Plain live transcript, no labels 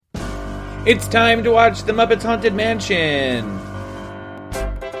It's time to watch The Muppets Haunted Mansion.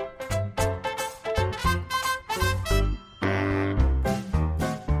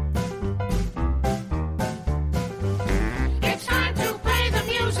 It's time to play the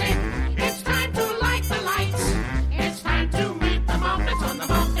music. It's time to light the lights. It's time to meet the Muppets on the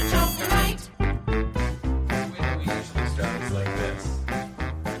Muppet Show tonight. We usually start is like this.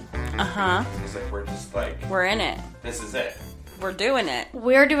 Uh-huh. It's like we're just like, We're in it. this is it. We're doing it.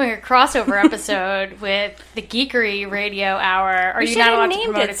 We're doing a crossover episode with the Geekery Radio Hour. Are We you should not have allowed to named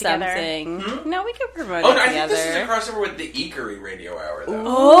promote it it together? something. No, we could promote Oh, it no, I together. think this is a crossover with the Eakery Radio Hour, though.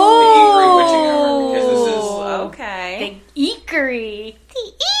 Oh! The Eakery Witching Hour. Because this is... Okay. The Geekery.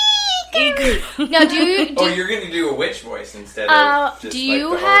 The Geekery. Now, Oh, you're going to do a witch voice instead of just do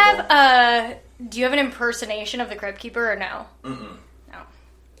you like the have do you have an impersonation of the Crypt Keeper or no? Mm-mm. No.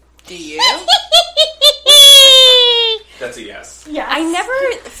 Do you? That's a yes. Yes. I never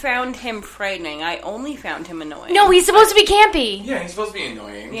found him frightening. I only found him annoying. No, he's supposed to be campy. Yeah, he's supposed to be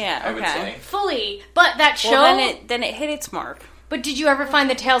annoying. Yeah, I would okay. say. Fully. But that show... Well, then it hit its mark. But did you ever find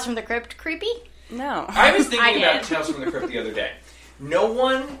the Tales from the Crypt creepy? No. I was thinking I about did. Tales from the Crypt the other day. No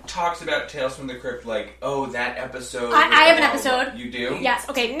one talks about Tales from the Crypt like, oh, that episode. I have an episode. You do? Yes.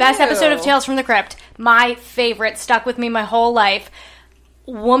 Okay, Ew. best episode of Tales from the Crypt. My favorite. Stuck with me my whole life.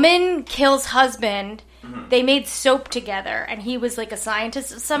 Woman kills husband. Mm-hmm. They made soap together, and he was like a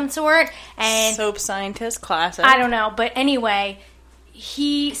scientist of some sort. And Soap scientist, classic. I don't know, but anyway,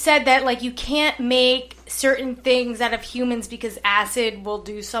 he said that like you can't make certain things out of humans because acid will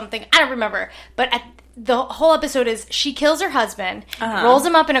do something. I don't remember, but the whole episode is she kills her husband, rolls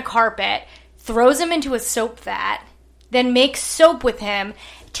him up in a carpet, throws him into a soap vat, then makes soap with him.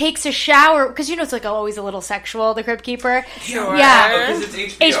 Takes a shower because it's like always a little sexual. The Crypt Keeper, Sure. yeah, Because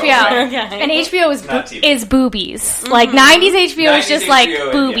it's HBO. HBO, Right? Okay. and HBO is Not TV. is boobies. Like '90s HBO is 90s just like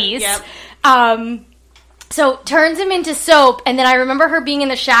HBO, boobies. Yep. So turns him into soap, and then I remember her being in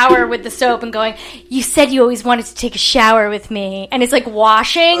the shower with the soap and going, "You said you always wanted to take a shower with me," and it's like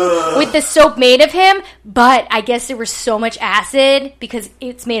washing with the soap made of him. But I guess there was so much acid because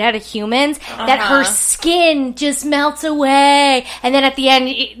it's made out of humans that her skin just melts away, and then at the end,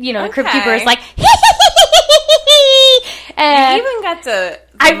 the Crypt Okay. Keeper is like, You even got the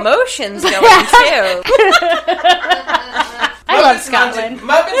emotions going, too. I love Scotland.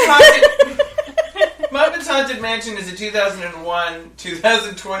 Muppets Haunted Mansion is a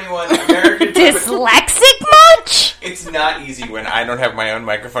 2001-2021 American Dyslexic much? It's not easy when I don't have my own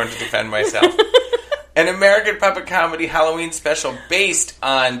microphone to defend myself. An American puppet comedy Halloween special based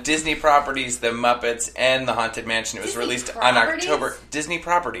on Disney properties, The Muppets and The Haunted Mansion. It was Disney released properties? on October. Disney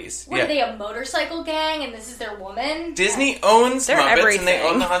properties. Were they a motorcycle gang and this is their woman? Disney owns They're Muppets and they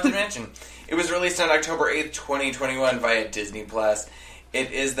everything. own The Haunted Mansion. It was released on October 8th, 2021 via Disney+.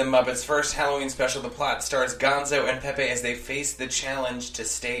 It is the Muppets' first Halloween special. The plot stars Gonzo and Pepe as they face the challenge to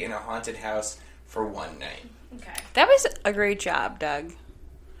stay in a haunted house for one night. Okay. That was a great job, Doug.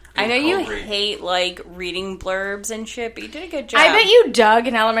 I know you Great. hate, reading blurbs and shit, but you did a good job. I bet you dug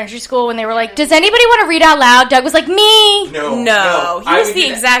in elementary school when they were like, does anybody want to read out loud? Doug was like, me! No, No, he I was would the do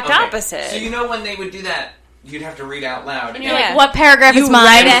that. exact Okay. opposite. So when they would do that, you'd have to read out loud. And you're Yeah. like, what paragraph You is mine?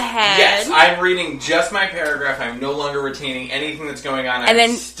 read ahead. Yes, I'm reading just my paragraph. I'm no longer retaining anything that's going on. I'm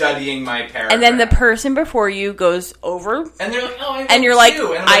then- studying my paragraph. And then the person before you goes over, and they're like, "Oh, I and you're wrote like,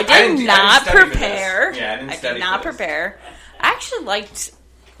 too." And I'm I like, did not study for this. prepare. Yeah, I didn't study did not for this. prepare. I actually liked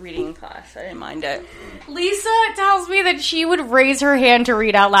reading in class. I didn't mind it. Lisa tells me that she would raise her hand to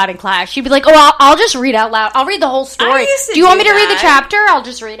read out loud in class. She'd be like, oh, I'll just read out loud. I'll read the whole story. used to Do you want me do to read the that. chapter? I'll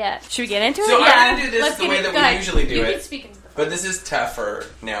just read it. Should we get into So it? I'm going to do this Let's the get way it. that Go we ahead. usually do You it. can speak into the But this is tougher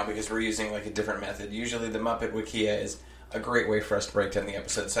now because we're using a different method. Usually the Muppet Wikia is a great way for us to break down the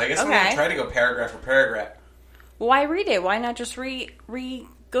episode. So I guess I'm going Okay. to try to go paragraph for paragraph. Why read it? Why not just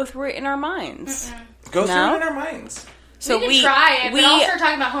go through it in our minds? Go No? through it in our minds. So we can try it, but I'll start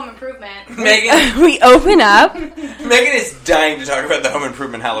talking about Home Improvement. Megan, we open up. Megan is dying to talk about the Home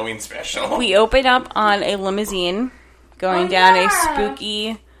Improvement Halloween special. We open up on a limousine going down a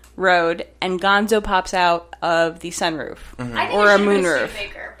spooky road, and Gonzo pops out of the sunroof I think or it a should have been moonroof.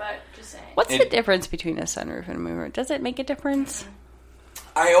 Studebaker, but just saying. What's the difference between a sunroof and a moonroof? Does it make a difference?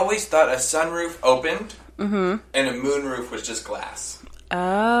 I always thought a sunroof opened and a moonroof was just glass.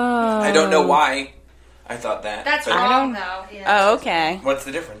 Oh, I don't know why I thought that. That's but wrong, though. Oh, okay. What's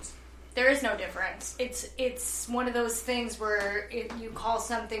the difference? There is no difference. It's one of those things where you call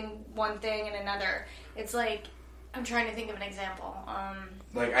something one thing and another. It's like, I'm trying to think of an example. I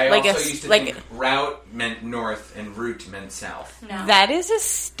Like also a- used to like- think route meant north and route meant south. No. That is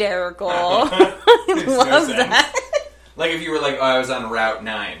hysterical. Makes no Love sense. that. Like if you were like, oh, I was on Route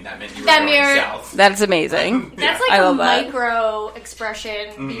 9, that meant you were That going mirror- south. That's amazing. That's I like a love that. micro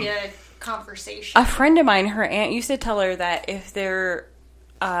expression via conversation. A friend of mine, her aunt used to tell her that if there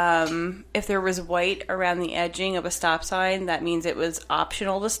was white around the edging of a stop sign, that means it was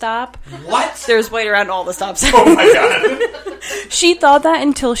optional to stop. What? There's white around all the stop signs. Oh my god. She thought that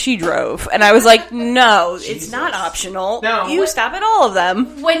until she drove, and I was like, "No, it's Jesus. not optional. No. You stop at all of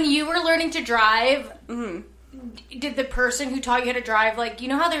them." When you were learning to drive, did the person who taught you how to drive, like, you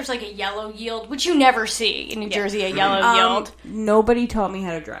know how there's like a yellow yield, which you never see in New Jersey, a yellow yield? Nobody taught me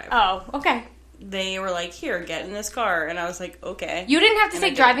how to drive. Oh, okay. They were like, "Here, get in this car," and I was like, "Okay." You didn't have to And I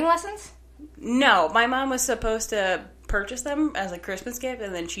take did. driving lessons? No, my mom was supposed to purchase them as a Christmas gift,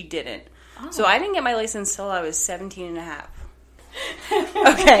 and then she didn't. So I didn't get my license till I was 17 and a half.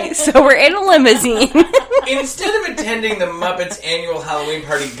 Okay, so we're in a limousine. Instead of attending the Muppets annual Halloween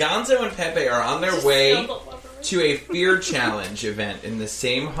party, Gonzo and Pepe are on their way to a Fear Challenge event in the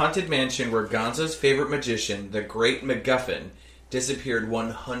same haunted mansion where Gonzo's favorite magician, the Great MacGuffin, disappeared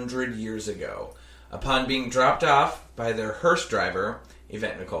 100 years ago. Upon being dropped off by their hearse driver,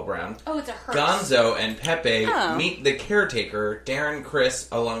 Yvette Nicole Brown, Oh, it's a hearse. Gonzo and Pepe Oh. meet the caretaker, Darren Criss,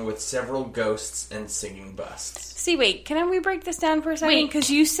 along with several ghosts and singing busts. See, wait, can we break this down for a second? Wait. Because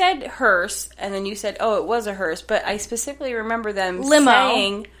you said hearse, and then you said, oh, it was a hearse, but I specifically remember them Limo.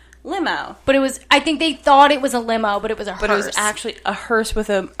 saying limo. But it was, I think they thought it was a limo, but it was a hearse. But it was actually a hearse with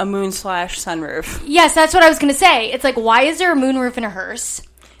a moon/sunroof. Yes, that's what I was going to say. It's like, why is there a moonroof in a hearse?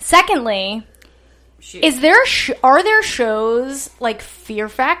 Secondly, is there are there shows like Fear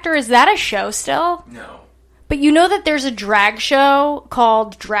Factor? Is that a show still? No. But you know that there's a drag show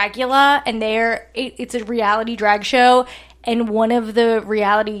called Dragula, and it's a reality drag show, and one of the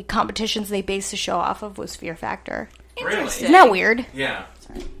reality competitions they based the show off of was Fear Factor. Really? Isn't that weird? Yeah.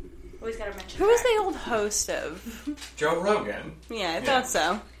 Always gotta mention. Who was the old host of? Joe Rogan. Yeah, I thought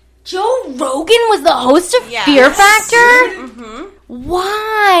so. Joe Rogan was the host of Yes. Fear Factor?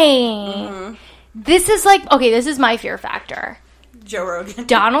 Why? This is like, okay, this is my Fear Factor. Joe Rogan.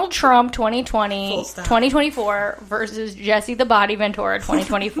 Donald Trump 2020, Full stop. 2024 versus Jesse the Body Ventura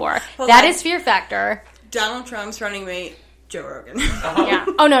 2024. Hold That on. is Fear Factor. Donald Trump's running mate, Joe Rogan. Yeah.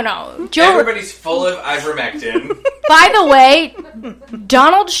 Oh, no. Everybody's full of ivermectin. By the way,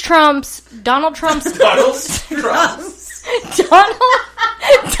 Donald Trump's Donald Trump. Donald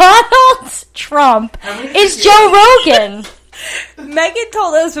Trump is Joe Rogan. Megan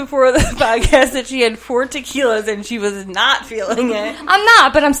told us before the podcast that she had 4 tequilas and she was not feeling it. I'm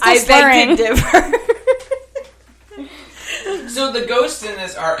not, but I'm still I swearing. beg to differ. So the ghosts in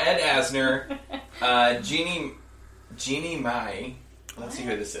this are Ed Asner, Jeannie Mai. Let's see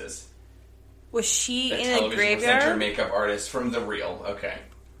who this is. Was she The in a television presenter, graveyard? makeup artist from The Real. Okay.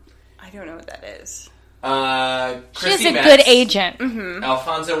 I don't know what that is. She's Chrissy a Metz, good agent.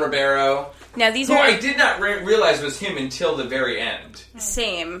 Alfonso Ribeiro, Now these who are I did not realize was him until the very end.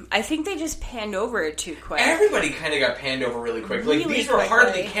 same. I think they just panned over it too quick. Everybody kind of got panned over really quick. Like, Really these were quickly.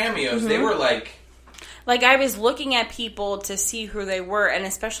 hardly cameos. They were like... Like, I was looking at people to see who they were, and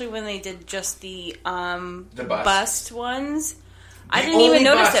especially when they did just the bust ones, I The didn't even only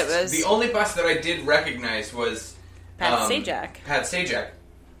notice bust- it was The only bust that I did recognize was... Pat Sajak. Pat Sajak.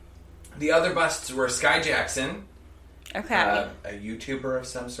 The other busts were Sky Jackson, Okay. a YouTuber of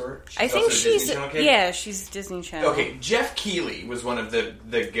some sort. I think also a Disney she's Channel kid. yeah, she's Disney Channel. Okay, Jeff Keighley was one of the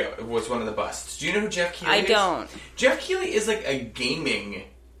busts. Do you know who Jeff Keighley is? I don't. Jeff Keighley is like a gaming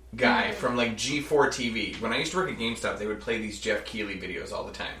guy from like G4 TV. When I used to work at GameStop, they would play these Jeff Keighley videos all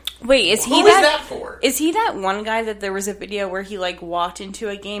the time. Wait, is he Who is that for? Is he that one guy that there was a video where he like walked into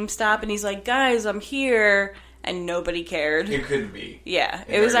a GameStop and he's like, "Guys, I'm here," and nobody cared? It could be. Yeah,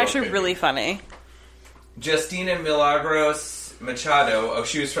 It it was very well actually could really be. funny. Justina Milagros Machado. Oh,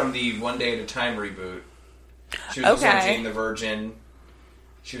 she was from the One Day at a Time reboot. She was also on Okay. Jane the Virgin.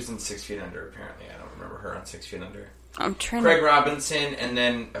 She was in 6 Feet Under, apparently. I don't remember her on 6 Feet Under. I'm trying Craig to. Robinson, and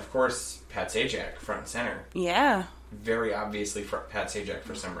then, of course, Pat Sajak, front and center. Yeah, Very obviously Pat Sajak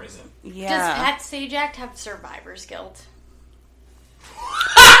for some reason. yeah. Does Pat Sajak have Survivor's Guilt?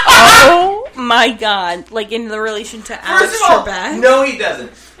 Oh my god! Like in the relation to Alex First of all, Trebek. no, he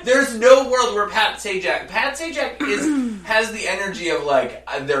doesn't. There's no world where Pat Sajak has the energy of like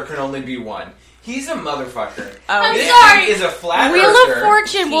there can only be one. He's a motherfucker. I'm This sorry. is a flat Wheel earther. of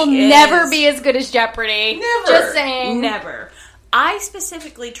Fortune will He never is. be as good as Jeopardy. Never. Just saying. Never. I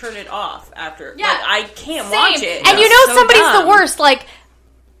specifically turned it off after. Yeah. Like, I can't Same. watch it. And you It's know so somebody's dumb. the worst. Like,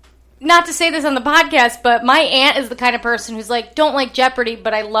 not to say this on the podcast, but my aunt is the kind of person who's like, don't like Jeopardy,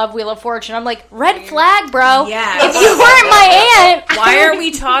 but I love Wheel of Fortune. I'm like, red flag, bro. Yeah. If you weren't my aunt, Why are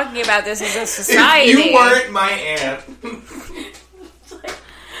we talking about this as a society? If you weren't my aunt.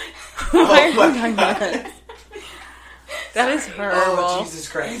 Why are we talking about this? That is horrible. Oh, Jesus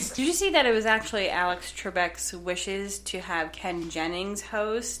Christ. Did you see that it was actually Alex Trebek's wishes to have Ken Jennings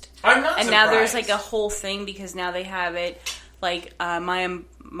host? I'm not And surprised. now there's like a whole thing because now they have it like Mayim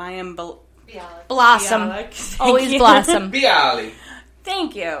blossom. Bialik. Always Thank you. blossom. Bialy.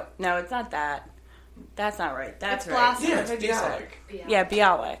 Thank you. No, it's not that. That's not right. That's It's right. blossom. Yeah, it's Bialik. Yeah,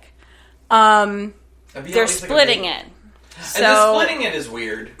 Bialik. They're splitting it. So And the splitting it is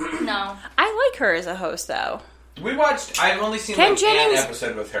weird. No. I like her as a host though. I've only seen Ken like Jennings- an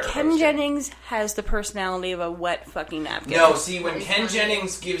episode with her. Ken hosting. Jennings has the personality of a wet fucking napkin. No, see, when Ken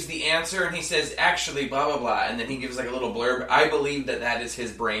Jennings gives the answer and he says, actually, blah, blah, blah, and then he gives like a little blurb, I believe that is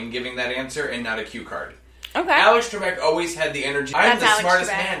his brain giving that answer and not a cue card. Okay. Alex Trebek always had the energy. I'm That's the Alex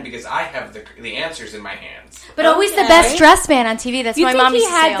smartest Trebek. man because I have the answers in my hands. But always the Okay. best dressed man on TV. That's You what my think mom he used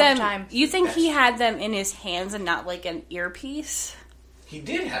to say had all them? the time. You think he had them in his hands and not like an earpiece? He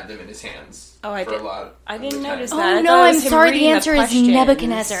did have them in his hands. Oh, I for did. a lot. I of didn't the time. notice Oh that. I no, thought it I'm was him sorry. The reading answer is questions.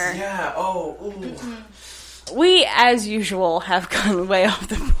 Nebuchadnezzar. Yeah. Oh. Ooh. We, as usual, have gone way off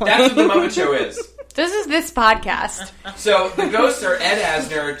the point. That's what the Muppet Show is. This is this podcast. So the ghosts are Ed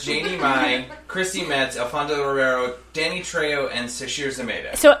Asner, Janie Mai, Chrissy Metz, Alfonso Ribeiro, Danny Trejo, and Sashir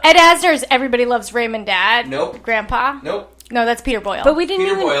Zameda. So Ed Asner is Everybody Loves Raymond Dad. Nope. Grandpa. Nope. No, that's Peter Boyle. But we didn't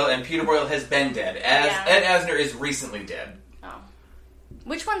Peter even. Boyle, and Peter Boyle has been dead. Yeah. Ed Asner is recently dead.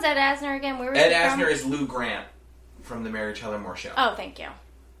 Which one's Ed Asner again? Where was Ed he from? Asner is Lou Grant from the Mary Tyler Moore Show. Oh, thank you.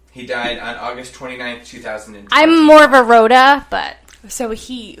 He died on August 29th, 2002. I'm more of a Rhoda, but So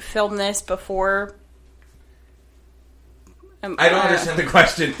he filmed this before. I don't understand the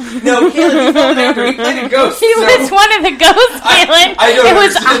question. No, Caleb, he filmed it after he played a ghost. he so- was one of the ghosts, Caitlin. I don't It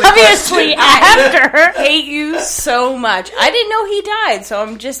was understand the obviously question. after. Hate you so much. I didn't know he died, so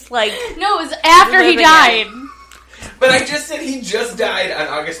I'm just like. No, it was after he Living died. But I just said he just died on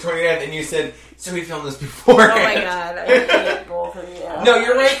August 29th, and you said, so he filmed this before. Oh my god! I hate both of you. No,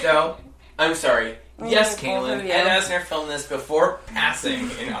 you're right, though. I'm sorry. Yes, both of Kaylin, you. Ed Asner filmed this before passing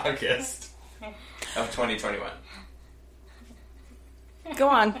in August of 2021. Go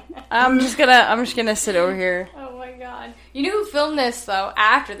on. I'm just gonna sit over here. Oh my god. You know who filmed this, though,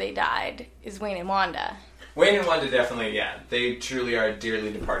 after they died, is Wayne and Wanda. Wayne and Wanda definitely, yeah. They truly are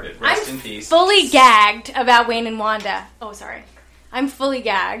dearly departed. Rest in peace. Fully gagged about Wayne and Wanda. Oh, sorry. I'm fully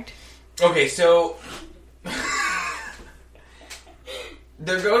gagged. Okay, so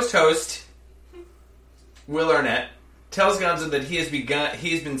their ghost host, Will Arnett, tells Gonzo that he has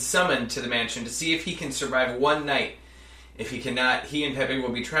been summoned to the mansion to see if he can survive one night. If he cannot, he and Pepe will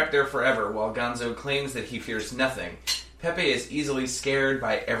be trapped there forever, while Gonzo claims that he fears nothing. Pepe is easily scared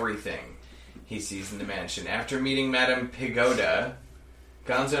by everything he sees in the mansion. After meeting Madame Pigoda,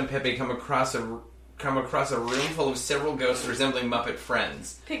 Gonzo and Pepe come across a room full of several ghosts resembling Muppet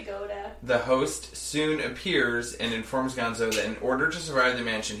friends. Pagoda. The host soon appears and informs Gonzo that in order to survive the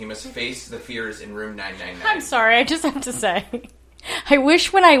mansion, he must face the fears in room 999. I'm sorry, I just have to say. I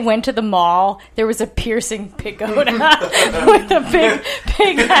wish when I went to the mall, there was a piercing pagoda with a big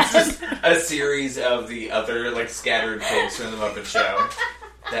pig It's head. just a series of the other, like, scattered pigs from the Muppet Show.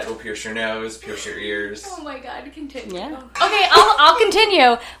 That will pierce your nose, pierce your ears. Oh my god, continue. Yeah. Okay, I'll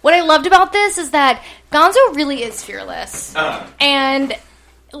continue. What I loved about this is that Gonzo really is fearless. And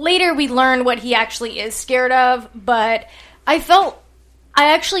later we learn what he actually is scared of, but I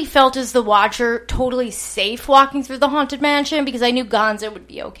actually felt as the watcher totally safe walking through the Haunted Mansion because I knew Gonzo would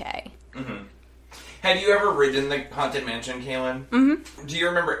be okay. Had you ever ridden the Haunted Mansion, Kaylin? Mm-hmm. Do you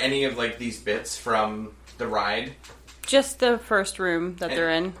remember any of, like, these bits from the ride? Just the first room that they're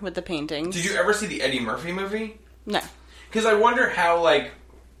in with the paintings. Did you ever see the Eddie Murphy movie? No. Because I wonder how, like,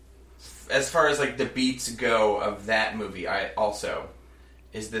 as far as, like, the beats go of that movie,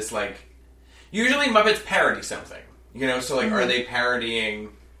 is this, like... Usually Muppets parody something, you know? So, like, are they parodying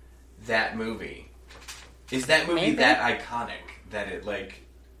that movie? Is that movie Maybe. that iconic that it, like,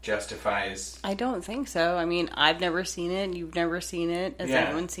 justifies... I don't think so. I mean, I've never seen it. You've never seen it. Has Yeah.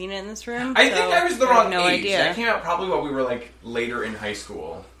 anyone seen it in this room? I think I was the wrong no age. idea. That came out probably while we were, like, later in high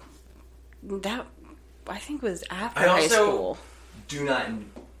school. That I think was after I high also school. do not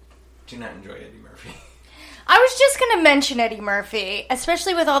enjoy Eddie Murphy. I was just going to mention Eddie Murphy,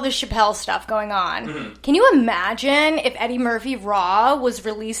 especially with all the Chappelle stuff going on. Mm-hmm. Can you imagine if Eddie Murphy Raw was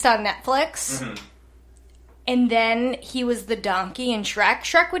released on Netflix? Mm-hmm. And then he was the donkey in Shrek?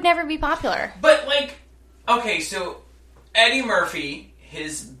 Shrek would never be popular. But, like, okay, so Eddie Murphy,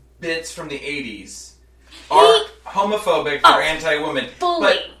 his bits from the 80s are homophobic or anti-woman. Fully.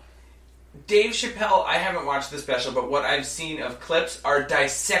 But Dave Chappelle, I haven't watched the special, but what I've seen of clips are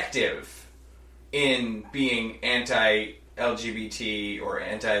dissective in being anti-LGBT or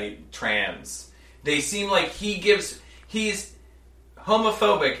anti-trans. They seem like he's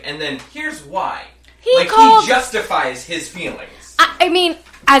homophobic, and then here's why. He justifies his feelings. I mean,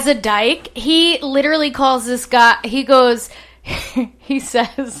 as a dyke, he literally calls this guy, he goes, he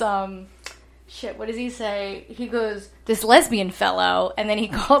says, shit, what does he say? He goes, this lesbian fellow, and then he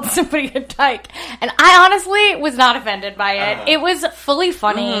called somebody a dyke. And I honestly was not offended by it. It was fully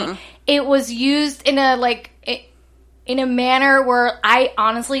funny. It was used in a manner where I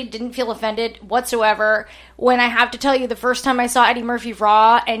honestly didn't feel offended whatsoever. When I have to tell you, the first time I saw Eddie Murphy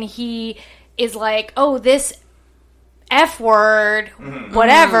Raw, and he is like, oh, this F word,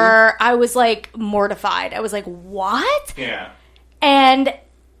 whatever, I was like mortified. I was like, what? Yeah. And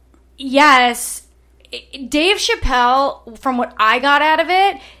yes, Dave Chappelle, from what I got out of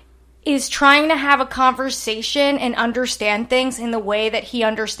it, is trying to have a conversation and understand things in the way that he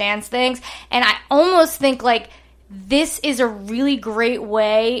understands things. And I almost think like this is a really great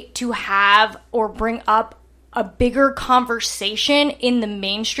way to have or bring up a bigger conversation in the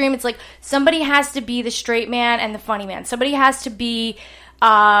mainstream. It's like somebody has to be the straight man and the funny man. Somebody has to be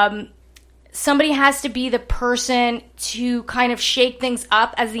the person to kind of shake things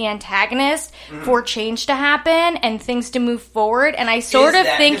up as the antagonist for change to happen and things to move forward. And I sort of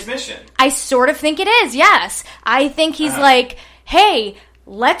think his mission? I sort of think it is. Yes. I think he's like, "Hey,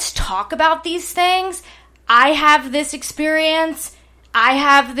 let's talk about these things. I have this experience. I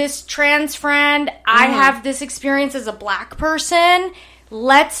have this trans friend. I have this experience as a black person.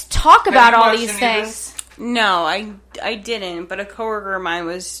 Let's talk about all these things." No, I didn't, but a coworker of mine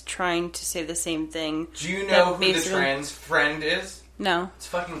was trying to say the same thing. Do you know who the trans friend is? No. It's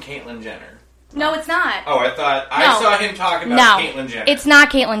fucking Caitlyn Jenner. No, it's not. Oh, I saw him talking about Caitlyn Jenner. It's not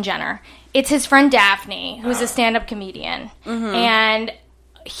Caitlyn Jenner. It's his friend Daphne, who's a stand-up comedian. And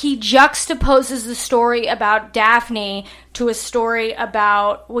he juxtaposes the story about Daphne to a story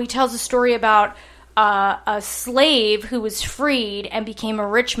about, well, he tells a story about a slave who was freed and became a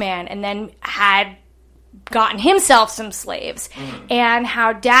rich man and then had gotten himself some slaves, and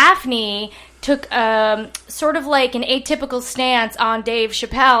how Daphne took sort of like an atypical stance on Dave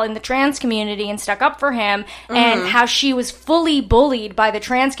Chappelle in the trans community and stuck up for him, and how she was fully bullied by the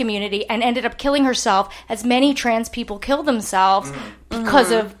trans community and ended up killing herself, as many trans people kill themselves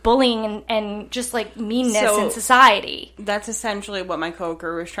because of bullying and just like meanness in society. That's essentially what my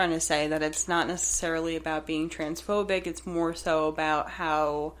coworker was trying to say, that it's not necessarily about being transphobic, it's more so about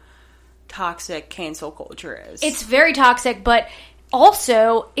how toxic cancel culture is. It's very toxic, but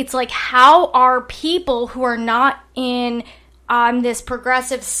also it's like, how are people who are not on this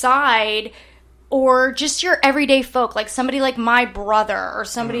progressive side, or just your everyday folk, like somebody like my brother or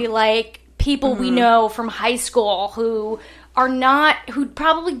somebody like people we know from high school who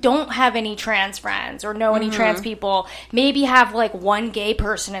probably don't have any trans friends or know any trans people, maybe have like one gay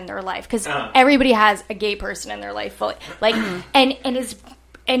person in their life, because everybody has a gay person in their life, like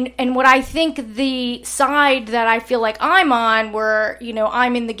and what I think the side that I feel like I'm on, where, you know,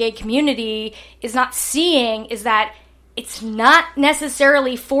 I'm in the gay community, is not seeing is that it's not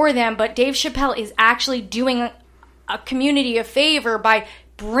necessarily for them, but Dave Chappelle is actually doing a community a favor by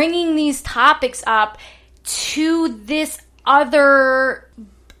bringing these topics up to this other,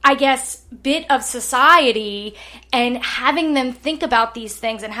 I guess, bit of society and having them think about these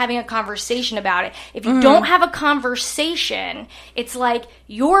things and having a conversation about it. If you don't have a conversation, it's like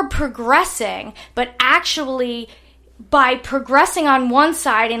you're progressing, but actually by progressing on one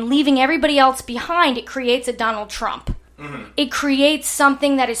side and leaving everybody else behind, it creates a Donald Trump. It creates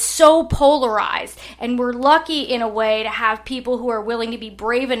something that is so polarized, and we're lucky in a way to have people who are willing to be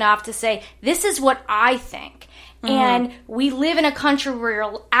brave enough to say, this is what I think. And we live in a country where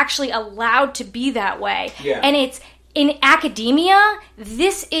you're actually allowed to be that way. Yeah. And it's in academia,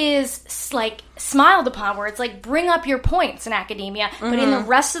 this is like smiled upon, where it's like, bring up your points in academia, but in the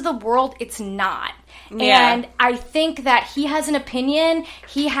rest of the world, it's not. Yeah. And I think that he has an opinion,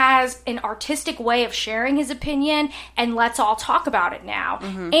 he has an artistic way of sharing his opinion, and let's all talk about it now.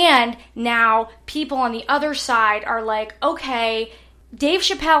 And now people on the other side are like, okay, Dave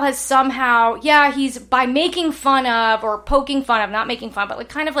Chappelle has somehow, he's by making fun of, or poking fun of, not making fun, but like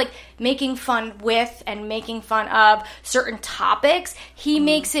kind of like making fun with and making fun of certain topics, he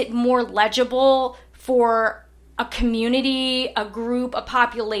makes it more legible for a community, a group, a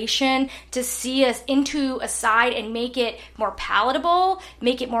population to see us into a side and make it more palatable,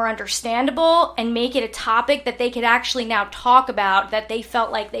 make it more understandable, and make it a topic that they could actually now talk about that they felt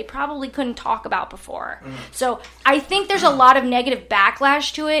like they probably couldn't talk about before. So I think there's a lot of negative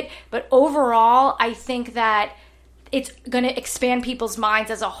backlash to it, but overall I think that it's going to expand people's minds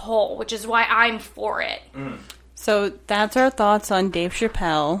as a whole, which is why I'm for it. So that's our thoughts on Dave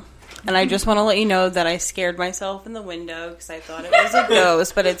Chappelle. And I just want to let you know that I scared myself in the window because I thought it was a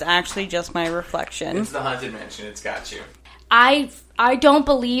ghost, but it's actually just my reflection. It's the Haunted Mansion. It's got you. I don't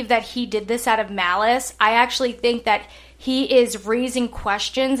believe that he did this out of malice. I actually think that he is raising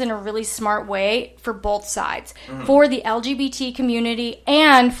questions in a really smart way for both sides. For the LGBT community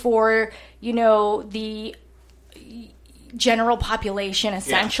and for, the general population,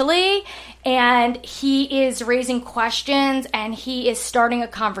 essentially. And he is raising questions and he is starting a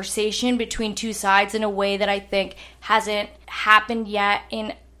conversation between two sides in a way that I think hasn't happened yet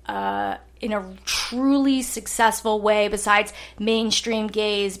in a truly successful way, besides mainstream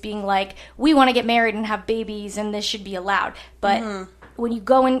gays being like, we want to get married and have babies and this should be allowed. But when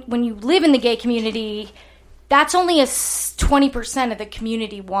you live in the gay community, that's only 20% of the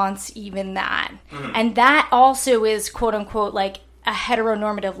community wants even that. And that also is, quote unquote, like a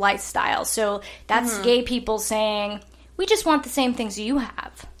heteronormative lifestyle. So that's gay people saying, we just want the same things you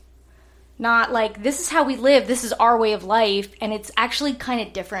have. Not like, this is how we live, this is our way of life, and it's actually kind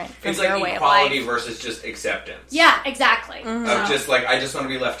of different from It's their like way of equality life. versus just acceptance. Yeah, exactly. Of just like, I just want to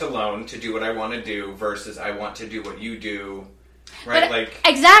be left alone to do what I want to do versus I want to do what you do. Right? But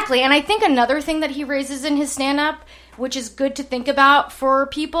exactly, and I think another thing that he raises in his stand-up, which is good to think about for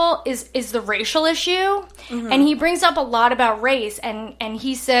people, is the racial issue. And he brings up a lot about race, and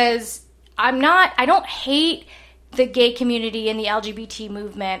he says, I don't hate the gay community and the LGBT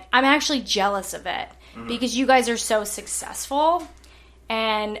movement. I'm actually jealous of it because you guys are so successful,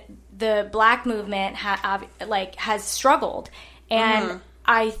 and the black movement has struggled. And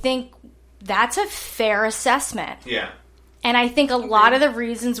I think that's a fair assessment. Yeah. And I think a lot of the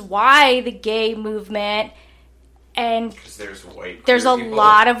reasons why the gay movement and Because there's white there's a queer people.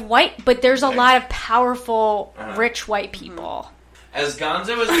 lot of white, but there's a lot of powerful, rich white people. As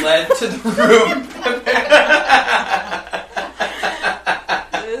Gonzo is led to the room,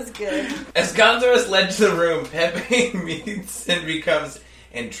 It was good. as Gonzo is led to the room, Pepe meets and becomes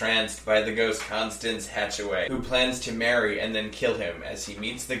entranced by the ghost Constance Hatchaway, who plans to marry and then kill him as he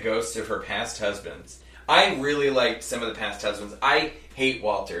meets the ghosts of her past husbands. I really liked some of the past husbands. I hate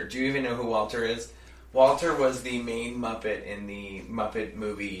Walter. Do you even know who Walter is? Walter was the main Muppet in the Muppet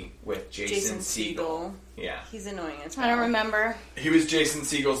movie with Jason Segel. Yeah. He's annoying as I don't remember. He was Jason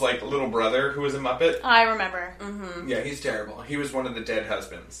Segel's, little brother who was a Muppet. I remember. Yeah, he's terrible. He was one of the dead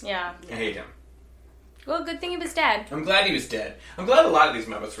husbands. Yeah. I hate him. Well, good thing he was dead. I'm glad he was dead. I'm glad a lot of these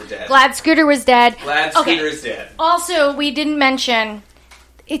Muppets were dead. Glad Scooter was dead. Glad Scooter is dead. Also, we didn't mention,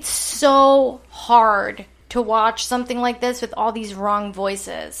 it's so hard to watch something like this with all these wrong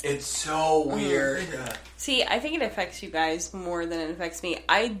voices. It's so weird. See, I think it affects you guys more than it affects me.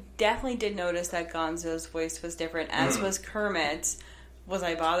 I definitely did notice that Gonzo's voice was different, as was Kermit's. Was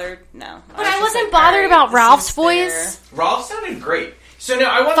I bothered? No. But I was just wasn't like, bothered all about this Ralph's is voice. fair. Rolf sounded great. So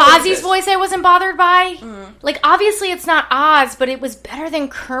now I want to Fozzie's voice I wasn't bothered by. Obviously it's not Oz, but it was better than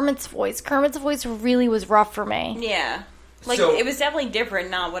Kermit's voice. Kermit's voice really was rough for me. Yeah. So- It was definitely different,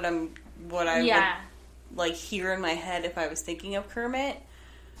 not what I Yeah. would hear in my head if I was thinking of Kermit.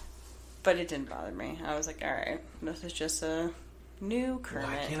 But it didn't bother me. I was like, alright, this is just a new Kermit.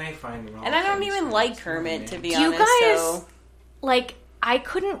 Why can't I find Rolf? And I don't even Kermit's like voice? Kermit, to be Do you honest. guys- So I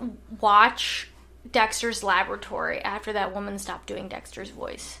couldn't watch Dexter's Laboratory after that woman stopped doing Dexter's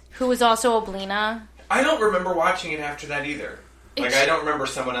voice, who was also Oblina. I don't remember watching it after that either. It's- I don't remember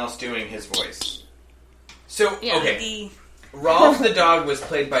someone else doing his voice. So, Yeah. okay. Rolf the dog was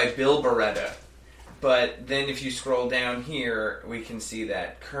played by Bill Beretta. But then if you scroll down here, we can see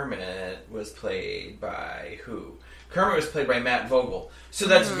that Kermit was played by who? Kermit was played by Matt Vogel. So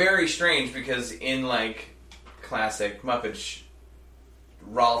that's very strange because in, classic Muppets,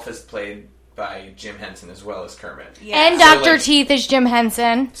 Rolf is played by Jim Henson as well as Kermit. yeah. And So, Dr. Teeth is Jim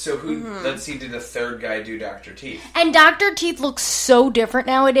Henson. So who, let's see, did the third guy do Dr. Teeth? And Dr. Teeth looks so different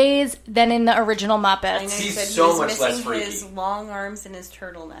nowadays than in the original I know Muppets. you He's said so he was much less missing freaky. his long arms and his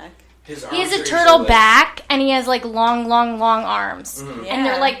turtleneck. His He has arms a are turtle usually, back, and he has like long arms, and Yeah.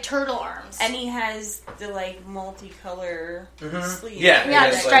 they're like turtle arms. And he has the like multicolor sleeves. Yeah, Yeah,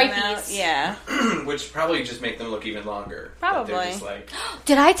 he has, stripies. Yeah. which probably just make them look even longer. But Probably. they're just like,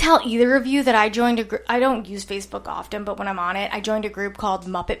 Did I tell either of you that I joined a group? I don't use Facebook often, but when I'm on it, I joined a group called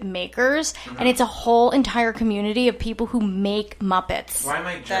Muppet Makers, and it's a whole entire community of people who make Muppets. why am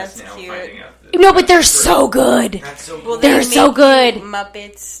I just That's now cute. finding out? No, but they're so good. That's so Well, cool. They're they so make good. you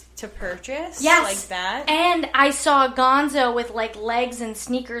Muppets to purchase. Yes. Like that. And I saw Gonzo with like legs and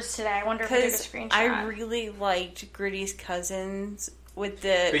sneakers today. I wonder if I took a Because screenshot. I really liked Gritty's cousins with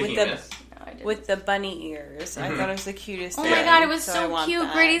the Behemoth. No, I didn't. with the bunny ears. I thought it was the cutest Oh thing. my god, it was I so want cute.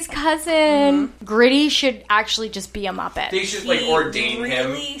 that. Gritty's cousin. Gritty should actually just be a Muppet. They should like He ordain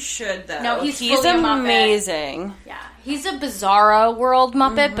him. really should though. No, he's fully a Muppet. amazing. Yeah, he's a Bizarro World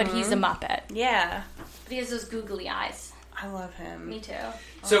Muppet, but he's a Muppet. Yeah, But he has those googly eyes. I love him. Me too.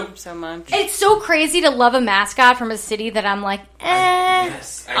 So much. It's so crazy to love a mascot from a city that I'm like,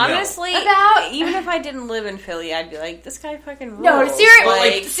 Yes, I know. Honestly, About- even if I didn't live in Philly, I'd be like, this guy fucking rules. No, like,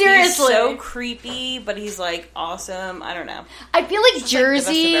 seriously. He's so creepy, but he's like awesome. I don't know. I feel like like the best of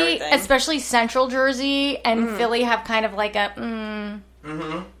Jersey, everything. especially Central Jersey and Philly, have kind of like a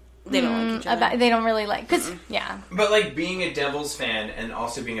They don't like each other. they don't really like because But like being a Devils fan and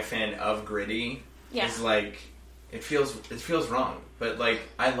also being a fan of Gritty Yeah. is like it feels wrong. But like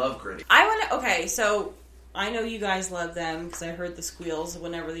I love Gritty. I want to. Okay, so I know you guys love them because I heard the squeals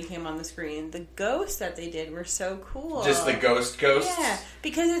whenever they came on the screen. The ghosts that they did were so cool. Just the ghosts. Yeah,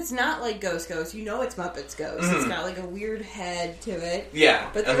 because it's not like Ghost. You know it's Muppets Ghost. It's got like a weird head to it. Yeah,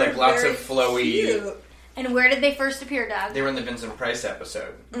 But and they're like lots very of flowy. cute. And where did they first appear, Dad? They were in the Vincent Price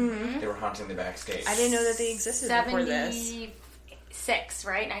episode. Mm-hmm. They were haunting the backstage. I didn't know that they existed before this. 76,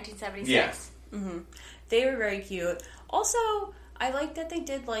 right? 1976. Yeah. They were very cute. Also, I like that they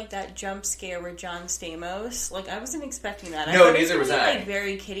did like that jump scare with John Stamos. Like I wasn't expecting that. I No, thought it neither was gonna be, I. Like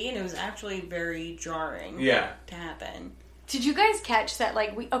very kiddie, and it was actually very jarring. Yeah. To happen. Did you guys catch that?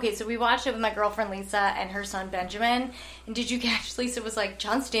 Like, so we watched it with my girlfriend Lisa and her son Benjamin. And did you catch Lisa was like,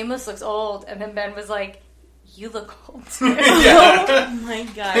 John Stamos looks old, and then Ben was like, you look old. Oh my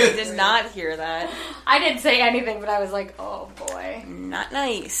god, I did not hear that. I didn't say anything, but I was like, oh boy, Not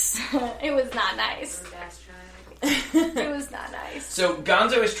nice. it was not nice. It was not nice. So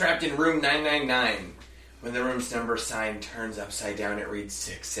Gonzo is trapped in room 999. When the room's number sign turns upside down, it reads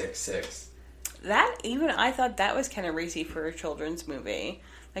 666. That even I thought that was kind of racy for a children's movie.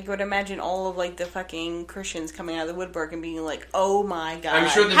 Like I would imagine all of like the fucking Christians coming out of the woodwork and being like, "Oh my god!" I'm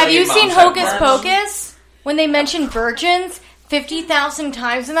sure the Have you million seen moms have Hocus marks. Pocus? When they mention virgins 50,000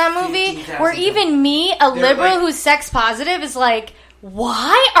 times in that movie, 50,000 where even me, a They're liberal like- who's sex positive, is like,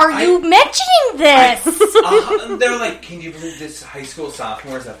 why are you mentioning this? They're like, can you believe this high school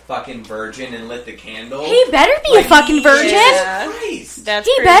sophomore is a fucking virgin and lit the candle? He better be a fucking virgin. Yeah. Christ. That's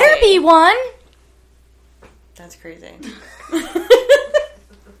He crazy. better be one. That's crazy.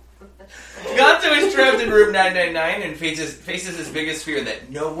 Gonzo is trapped in room 999 and faces his biggest fear that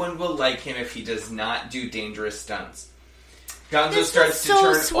no one will like him if he does not do dangerous stunts. Gonzo This starts is to so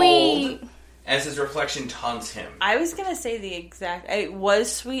turn sweet. old as his reflection taunts him. I was gonna say the exact. It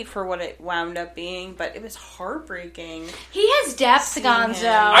was sweet for what it wound up being, but it was heartbreaking. He has depth, Seeing Gonzo.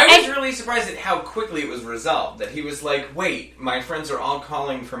 him. I was And- really surprised at how quickly it was resolved. That he was like, wait, my friends are all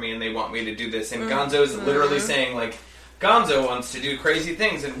calling for me and they want me to do this. And Gonzo's literally saying, like, Gonzo wants to do crazy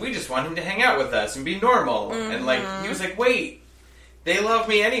things and we just want him to hang out with us and be normal. And, like, he was like, wait, they love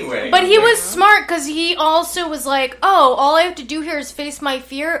me anyway. But he Like, was smart because he also was like, oh, all I have to do here is face my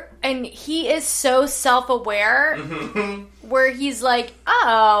fear. And he is so self-aware where he's like,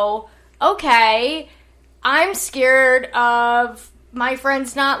 oh, okay, I'm scared of my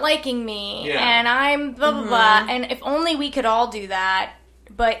friends not liking me. Yeah. And I'm blah, blah, blah. And if only we could all do that.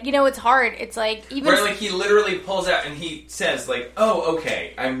 But, you know, it's hard. It's like, even... Where, like, he literally pulls out and he says, like, oh,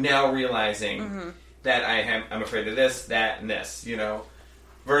 okay, I'm now realizing that I'm afraid of this, that, and this, you know?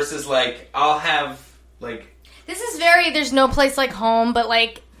 Versus, like, I'll have, like... This is very, there's no place like home, but,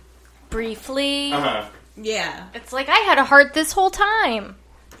 like, briefly. Uh-huh. Yeah, It's like, I had a heart this whole time.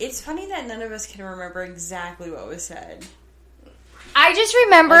 it's funny that none of us can remember exactly what was said. I just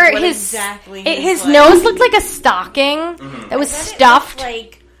remember Like, what his exactly his he's like. nose looked like a stocking that was I bet it stuffed. looked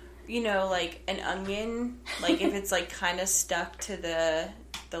like, you know, like an onion. Like if it's like kind of stuck to the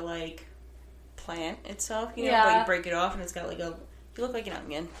like plant itself. You know, Yeah. like you break it off and it's got like a. You look like an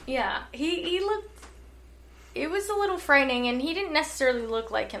onion. Yeah, he looked. It was a little frightening, and he didn't necessarily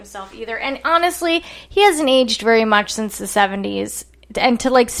look like himself either. And honestly, he hasn't aged very much since the 70s. and to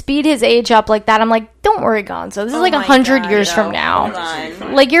like speed his age up like that, I'm like, don't worry, Gonzo. This is like 100 years from now. Hold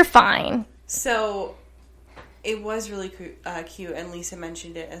on. Like, you're fine. So, it was really cute, and Lisa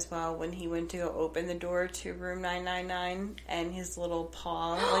mentioned it as well when he went to go open the door to room 999, and his little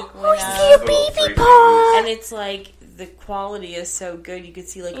paw like went up. Baby paw. And it's like the quality is so good. You could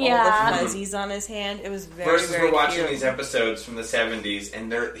see like all Yeah. the fuzzies on his hand. It was very Versus very we're watching cute. these episodes from the 70s,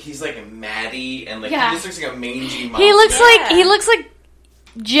 and he's like a Maddie, and like Yeah. he just looks like a mangy monster. He looks like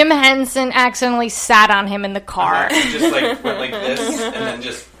Jim Henson accidentally sat on him in the car. He just like went like this, and then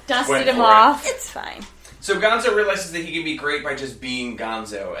just Dusted went him for it. off. It's fine. So Gonzo realizes that he can be great by just being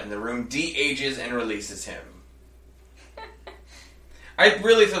Gonzo, and the room de-ages and releases him. I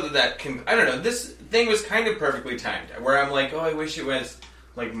really thought that I don't know, this thing was kind of perfectly timed, where I'm like, oh, I wish it was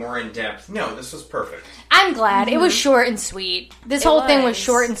like more in depth. No, this was perfect. I'm glad. It was short and sweet. This It whole thing was was.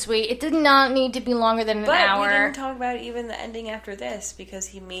 short and sweet. It did not need to be longer than an But hour. we didn't talk about even the ending after this, because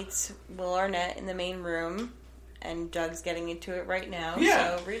he meets Will Arnett in the main room, and Doug's getting into it right now.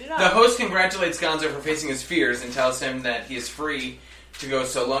 Yeah. So read it off. The host congratulates Gonzo for facing his fears and tells him that he is free to go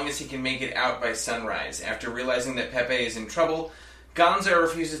so long as he can make it out by sunrise. After realizing that Pepe is in trouble, Gonzo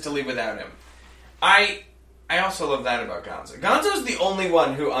refuses to leave without him. I also love that about Gonzo. Gonzo's the only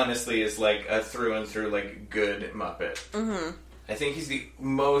one who honestly is like a through and through like good Muppet. Mm-hmm. I think he's the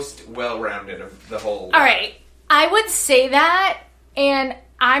most well-rounded of the whole lot. All right. I would say that, and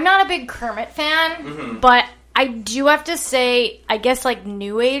I'm not a big Kermit fan, but I do have to say, I guess, like,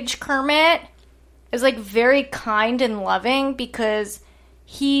 New Age Kermit is, like, very kind and loving, because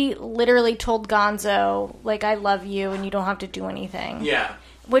he literally told Gonzo, like, I love you and you don't have to do anything. Yeah.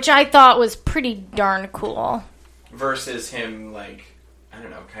 Which I thought was pretty darn cool. Versus him, like, I don't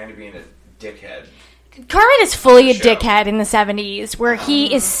know, kind of being a dickhead. Kermit is fully a Show. dickhead in the 70s, where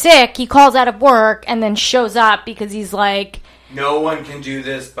he is sick, he calls out of work, and then shows up because he's like... No one can do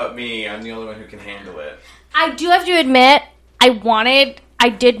this but me. I'm the only one who can handle it. I do have to admit, I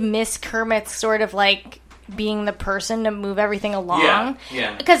did miss Kermit's sort of like being the person to move everything along.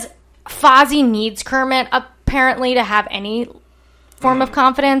 Yeah. Because Fozzie needs Kermit apparently to have any form of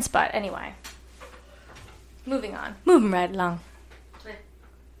confidence, but anyway. Moving on. Moving right along.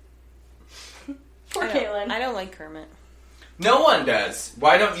 Poor Caitlin. I don't like Kermit. No one does.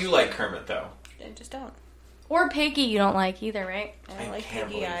 Why don't you like Kermit, though? I just don't. Or Piggy you don't like either, right? I don't like can't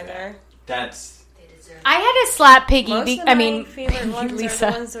Piggy believe either. That's... I had to slap Piggy. Most of my favorite Piggy, ones Lisa.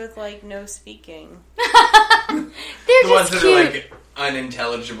 are the ones with like no speaking. They're The ones just that cute. are, like,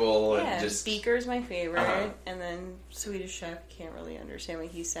 unintelligible Yeah, and just... Speaker's my favorite, Uh-huh. and then Swedish Chef, can't really understand what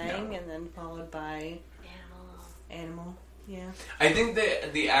he's saying, No. and then followed by Animal. Yeah, I think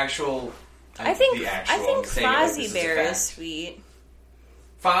the actual... I think I'm saying it like this Fozzie is a Bear fact. is sweet.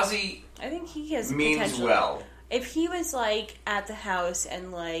 Fozzie I think he has means potential. well. If he was like at the house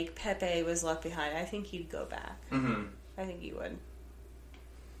and like Pepe was left behind, I think he'd go back. Mm-hmm. I think he would.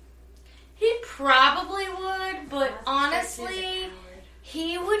 He probably would, but honestly,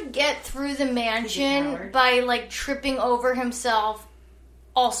 he would get through the mansion by, like, tripping over himself,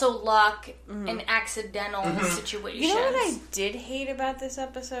 also luck, and accidental situations. You know what I did hate about this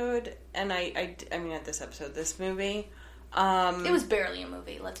episode? And I mean, not this episode, this movie. It was barely a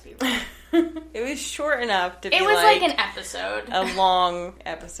movie, let's be real. It was short enough to be It was like an episode. a long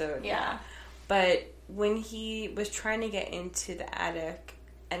episode. Yeah. But when he was trying to get into the attic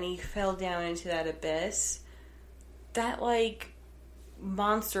and he fell down into that abyss, that like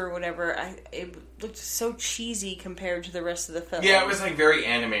monster or whatever, it looked so cheesy compared to the rest of the film. Yeah, it was like very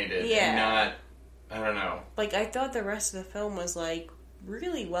animated. Yeah. And not... I don't know. Like, I thought the rest of the film was like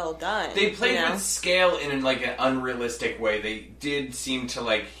really well done. They played you know? with scale in like an unrealistic way. They did seem to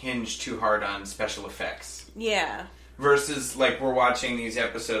like hinge too hard on special effects. Yeah. Versus like we're watching these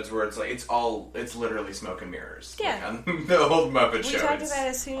episodes where it's like it's literally smoke and mirrors. Yeah. Like, on the old Muppet We Show. talked It's- about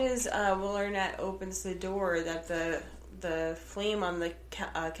as soon as Will Arnett opens the door that the flame on the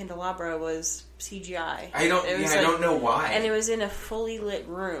candelabra was CGI. I don't know why. And it was in a fully lit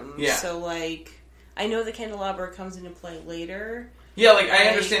room. Yeah. So, like, I know the candelabra comes into play later. Yeah, like I Like-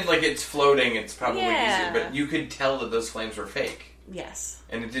 understand like it's floating, it's probably Yeah. easier, but you could tell that those flames were fake. Yes.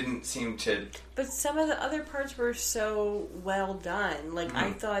 And it didn't seem to... But some of the other parts were so well done. Like,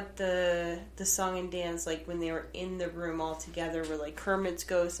 I thought the song and dance, like, when they were in the room all together, were like Kermit's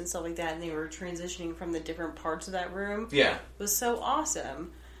ghost and stuff like that, and they were transitioning from the different parts of that room, Yeah. was so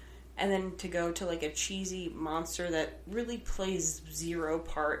awesome. And then to go to, like, a cheesy monster that really plays zero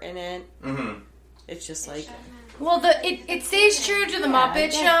part in it, it's just like... Well, it stays true to the Yeah, I Muppet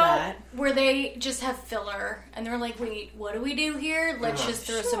get Show, that. where they just have filler, and they're like, wait, what do we do here? Let's just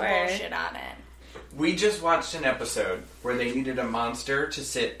throw some Sure. bullshit on it. We just watched an episode where they needed a monster to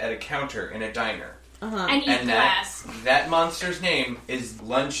sit at a counter in a diner. And eat And glass. that monster's name is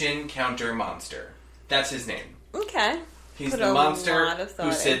Luncheon Counter Monster. That's his name. Okay. He's Put the a monster lot of thought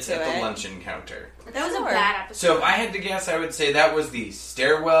who sits into at the it. luncheon counter. That was Sure. a bad episode. So if I had to guess, I would say that was the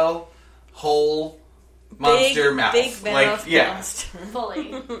stairwell hole monster mouth. Big mouth monster.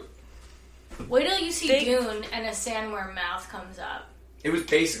 Fully. Wait till you see Big- Dune and a sandworm mouth comes up. It was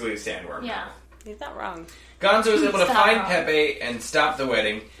basically a sandworm. Yeah. He's not wrong. Gonzo was able to Stop. find Pepe and stop the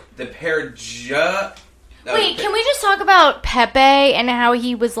wedding. The pair Wait, can we just talk about Pepe and how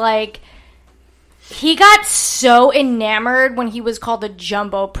he was like... He got so enamored when he was called a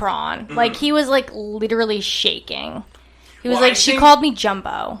jumbo prawn. Like, he was, like, literally shaking. He was Well, I like, she think- called me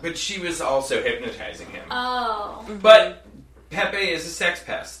Jumbo. But she was also hypnotizing him. Oh. But Pepe is a sex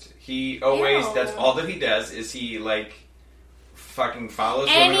pest. He always, Ew. that's all that he does, is he, like, fucking follows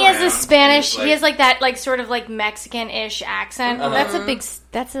And women he has around a Spanish, and he has, like, that, like, sort of, like, Mexican-ish accent. Uh-huh.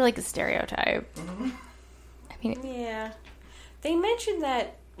 That's, like, a stereotype. I mean, Yeah. They mentioned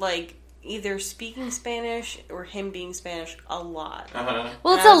that, like, either speaking Spanish or him being Spanish a lot. Uh-huh.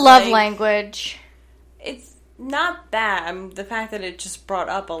 well, it's I a was love like- language. It's not that. The fact that it just brought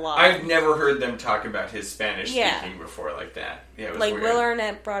up a lot. I've never heard them talk about his Spanish Yeah. speaking before like that. Yeah, it was like weird. Will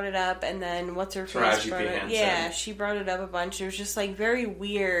Arnett brought it up, and then what's her face Taraji brought P. it. Henson. Yeah, she brought it up a bunch. It was just like very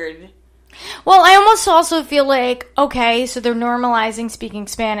weird. Well, I almost also feel like, okay, so they're normalizing speaking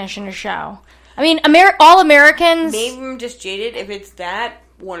Spanish in a show. I mean, all Americans... Maybe I'm just jaded. If it's that,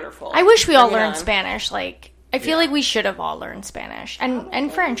 wonderful. I wish we all Bring it learned on. Spanish. Like, I feel like we should have all learned Spanish.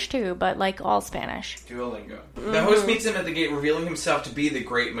 And French, too, but, like, all Spanish. Duolingo. The host meets him at the gate, revealing himself to be the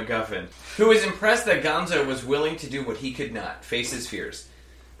Great MacGuffin, who is impressed that Gonzo was willing to do what he could not, face his fears.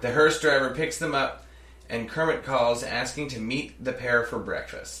 The hearse driver picks them up, and Kermit calls, asking to meet the pair for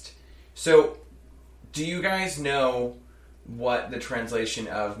breakfast. So, do you guys know what the translation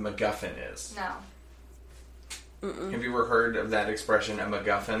of MacGuffin is? No. Have you ever heard of that expression, a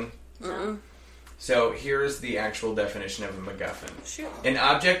MacGuffin? So here's the actual definition of a MacGuffin. Sure. An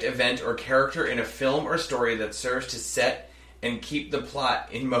object, event, or character in a film or story that serves to set and keep the plot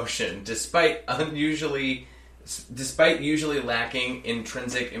in motion, despite usually lacking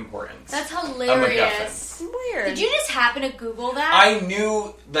intrinsic importance. That's A hilarious. Weird. Did you just happen to Google that? I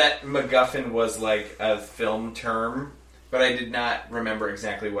knew that MacGuffin was like a film term, but I did not remember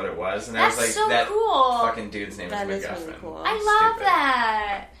exactly what it was, and That's I was like, so that cool. fucking dude's name That is is MacGuffin. really cool. I love Stupid.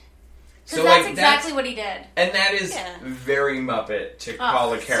 that. Because So, that's like, exactly what he did. And that is Yeah. very Muppet to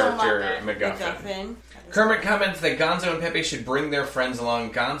call a so character Muppet. MacGuffin. Kermit comments that Gonzo and Pepe should bring their friends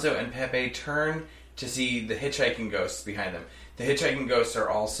along. Gonzo and Pepe turn to see the hitchhiking ghosts behind them. The hitchhiking ghosts are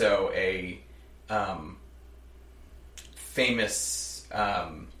also a famous...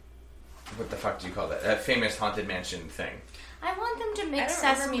 what the fuck do you call that? A famous Haunted Mansion thing. I want them to I mix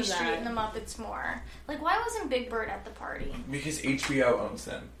don't Sesame remember Street that. and the Muppets more. Like, why wasn't Big Bird at the party? Because HBO owns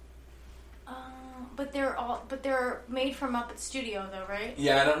them. But they're made for Muppet Studio, though, right?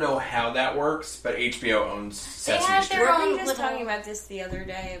 Yeah, I don't know how that works, but HBO owns Sesame had Street. their Weren't we own just little- talking about this the other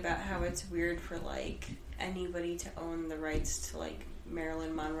day about how it's weird for like anybody to own the rights to like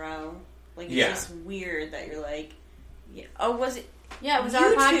Marilyn Monroe? Like it's Yeah. just weird that you're like, yeah. Oh, was it? Yeah, it was You our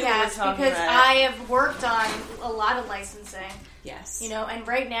two were podcast talking because about it. I have worked on a lot of licensing. Yes. You know, and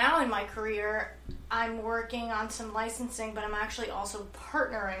right now in my career, I'm working on some licensing, but I'm actually also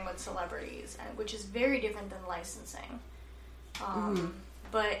partnering with celebrities, which is very different than licensing.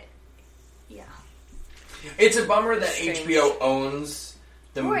 But, yeah. It's a bummer that Strange. HBO owns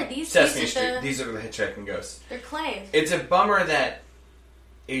the Who are these? Sesame These are Street. the- These are the hitchhiking ghosts. They're clay. It's a bummer that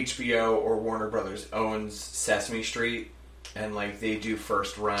HBO or Warner Brothers owns Sesame Street, and like they do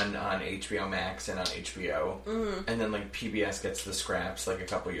first run on HBO Max and on HBO, and then like PBS gets the scraps like a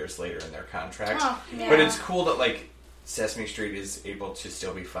couple years later in their contract. Oh, yeah. But it's cool that like Sesame Street is able to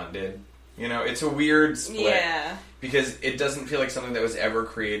still be funded. You know, it's a weird split Yeah. because it doesn't feel like something that was ever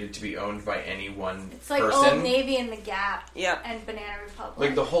created to be owned by any one It's like person. Old Navy and the Gap Yep. and Banana Republic.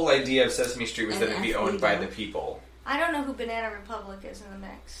 Like the whole idea of Sesame Street was And that it'd be owned by the people. I don't know who Banana Republic is in the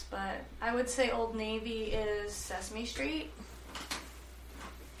mix, but I would say Old Navy is Sesame Street.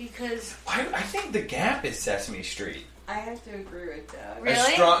 Because... I think the Gap is Sesame Street. I have to agree with that. Really?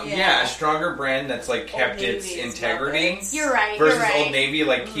 A stronger brand that's like kept Navy its is integrity. Muppets. You're right, Versus you're right. Old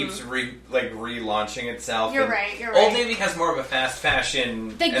Navy keeps relaunching itself. You're and right, you're Old right. Navy has more of a fast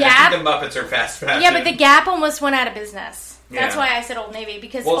fashion. The and Gap- I think the Muppets are fast fashion. Yeah, but the Gap almost went out of business. That's Yeah. why I said Old Navy,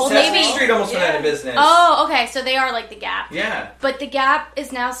 because Well, Old Sesame Navy... Street almost went out of business. Oh, okay, so they are like the Gap. Yeah. But the Gap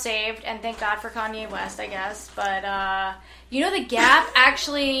is now saved, and thank God for Kanye West, I guess. But, You know, the Gap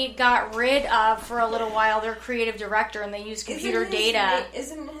actually got rid of, for a little while, their creative director, and they used computer data.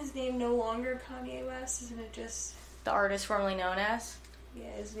 Isn't his name no longer Kanye West? Isn't it just... The artist formerly known as? Yeah,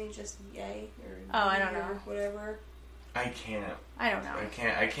 isn't he just Ye? Or I don't Ye know. or whatever. I can't. I don't know.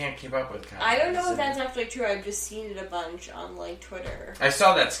 I can't keep up with Kanye. I don't know if that's actually true. I've just seen it a bunch on, Twitter. I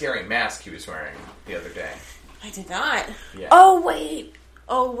saw that scary mask he was wearing the other day. I did not. Yeah. Oh, wait,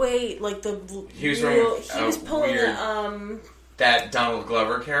 the... He was wearing He was pulling weird- the, That Donald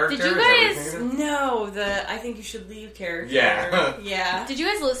Glover character? Did you Is that what you're guys- thinking of? No, the I Think You Should Leave character. Yeah. Yeah. Did you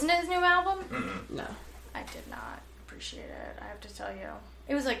guys listen to his new album? Mm-mm. No. I did not appreciate it, I have to tell you.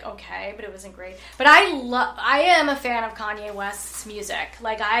 It was okay, but it wasn't great. But I am a fan of Kanye West's music.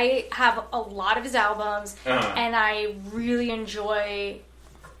 I have a lot of his albums, and I really enjoy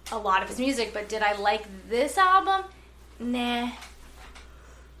a lot of his music. But did I like this album? Nah.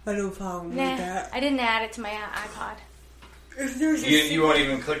 I don't follow with Nah. that. I didn't add it to my iPod. If there's You won't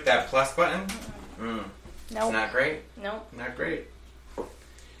even click that plus button? Nope. It's not great? Nope. Not great.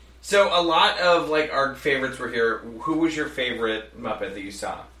 So a lot of our favorites were here. Who was your favorite Muppet that you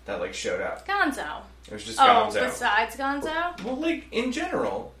saw that showed up? Gonzo. It was just Oh, Gonzo. besides Gonzo? Well, in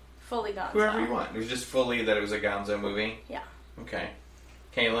general, Fully Gonzo. whoever you want. It was just fully that it was a Gonzo movie. Yeah. Okay,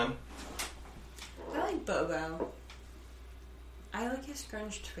 Kaylin. I like Bobo. I like his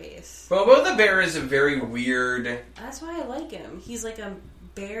scrunched face. Bobo the Bear is a very weird. That's why I like him. He's like a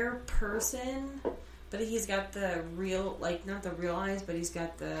bear person, but he's got the real, not the real eyes, but he's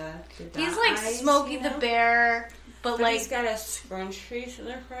got the He's dot like eyes, Smokey you the know? Bear, but he's got a scrunch face in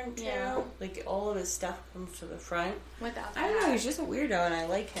the front too. Yeah. All of his stuff comes to the front. without I don't know. He's just a weirdo, and I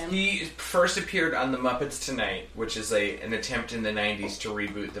like him. He first appeared on The Muppets Tonight, which is an attempt in the 90s to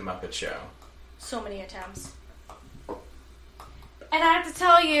reboot The Muppet Show. So many attempts. And I have to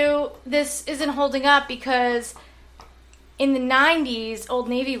tell you, this isn't holding up because in the 90s, Old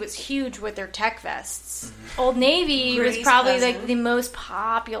Navy was huge with their tech vests. Mm-hmm. Old Navy was Grady's probably cousin. the most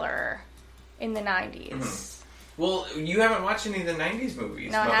popular in the 90s. Mm-hmm. Well, you haven't watched any of the 90s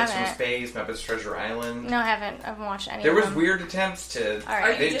movies. No, I Muppets from haven't. Space, Muppets Treasure Island. No, I haven't watched any There of was them. weird attempts to All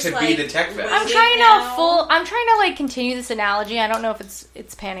right. Are you just, be the tech vest. I'm Is it trying now? I'm trying to continue this analogy. I don't know if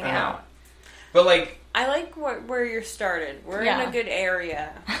it's panning out. But I like where you're started. We're Yeah. in a good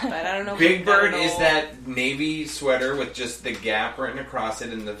area, but I don't know. if Big we've got Bird it is all. that navy sweater with just the Gap written across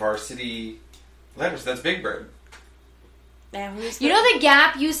it and the varsity letters. That's Big Bird. Now, who's You know, the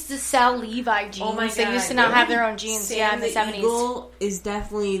Gap used to sell Levi jeans. Oh my They God, used to not really? have their own jeans. Sam in the 70s. Eagle is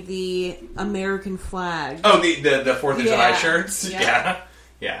definitely the American flag. Oh, the 4th of July Yeah. shirts? Yeah.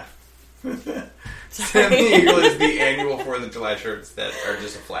 Yeah. Sam the Eagle is the annual 4th of July shirts that are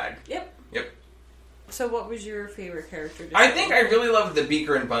just a flag. Yep. Yep. So, what was your favorite character? I think I really loved the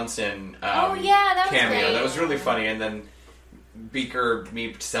Beaker and Bunsen Oh, yeah, that was cameo. great. That was really funny. And then Beaker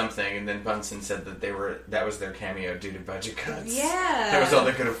meeped something, and then Bunsen said that was their cameo due to budget cuts. Yeah. That was all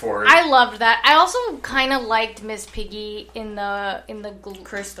they could afford. I loved that. I also kind of liked Miss Piggy in the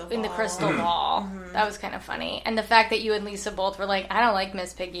Crystal in the Ball. crystal Mm-hmm. ball. That was kind of funny, and the fact that you and Lisa both were like, "I don't like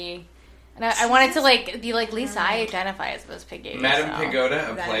Miss Piggy," and I wanted to be like, Lisa, I identify as Miss Piggy. Madame so. Pagoda,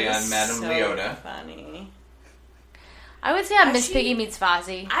 a That play is on Madame so Leota. Funny. I would say Miss Actually- Piggy meets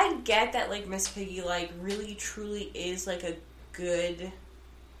Fozzie. I get that Miss Piggy really truly is a good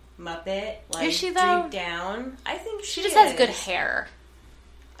Muppet. Is she, though? Deep down, I think She just has good hair.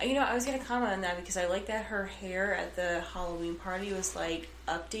 I was gonna comment on that because I like that her hair at the Halloween party was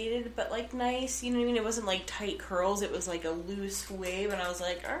updated but nice. You know what I mean? It wasn't tight curls. It was a loose wave, and I was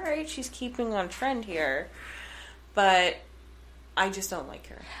like, all right, she's keeping on trend here. But I just don't like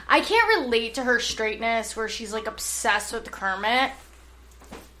her. I can't relate to her straightness where she's obsessed with Kermit.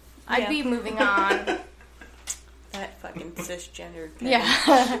 I'd Yeah. be moving on. That fucking cisgender. Yeah.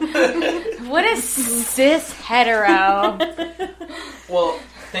 What a cis hetero. Well,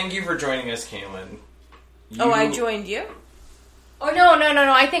 thank you for joining us, Kaylin. Oh, I joined you. Oh, no.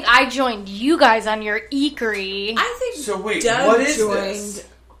 I think I joined you guys on your eekery. I think So wait, Doug what is joined this?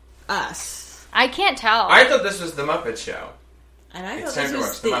 us. I can't tell. I thought this was the Muppet Show. And I It's thought time this to was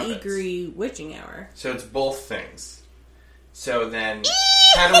watch the the Muppets. Eagery Witching Hour. So it's both things. So then,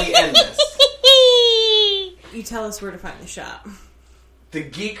 how do we end this? You tell us where to find the shop. The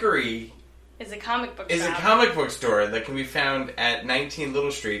Geekery Is a comic book is a shop. comic book store that can be found at 19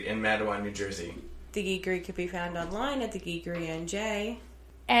 Little Street in Matawan, New Jersey. The Geekery could be found online at the Geekery NJ.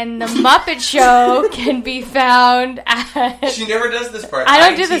 And the Muppet Show can be found at... She never does this part. I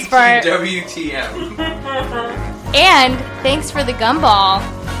don't do this part. WTM. And thanks for the gumball,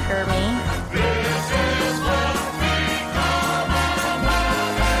 Kermit.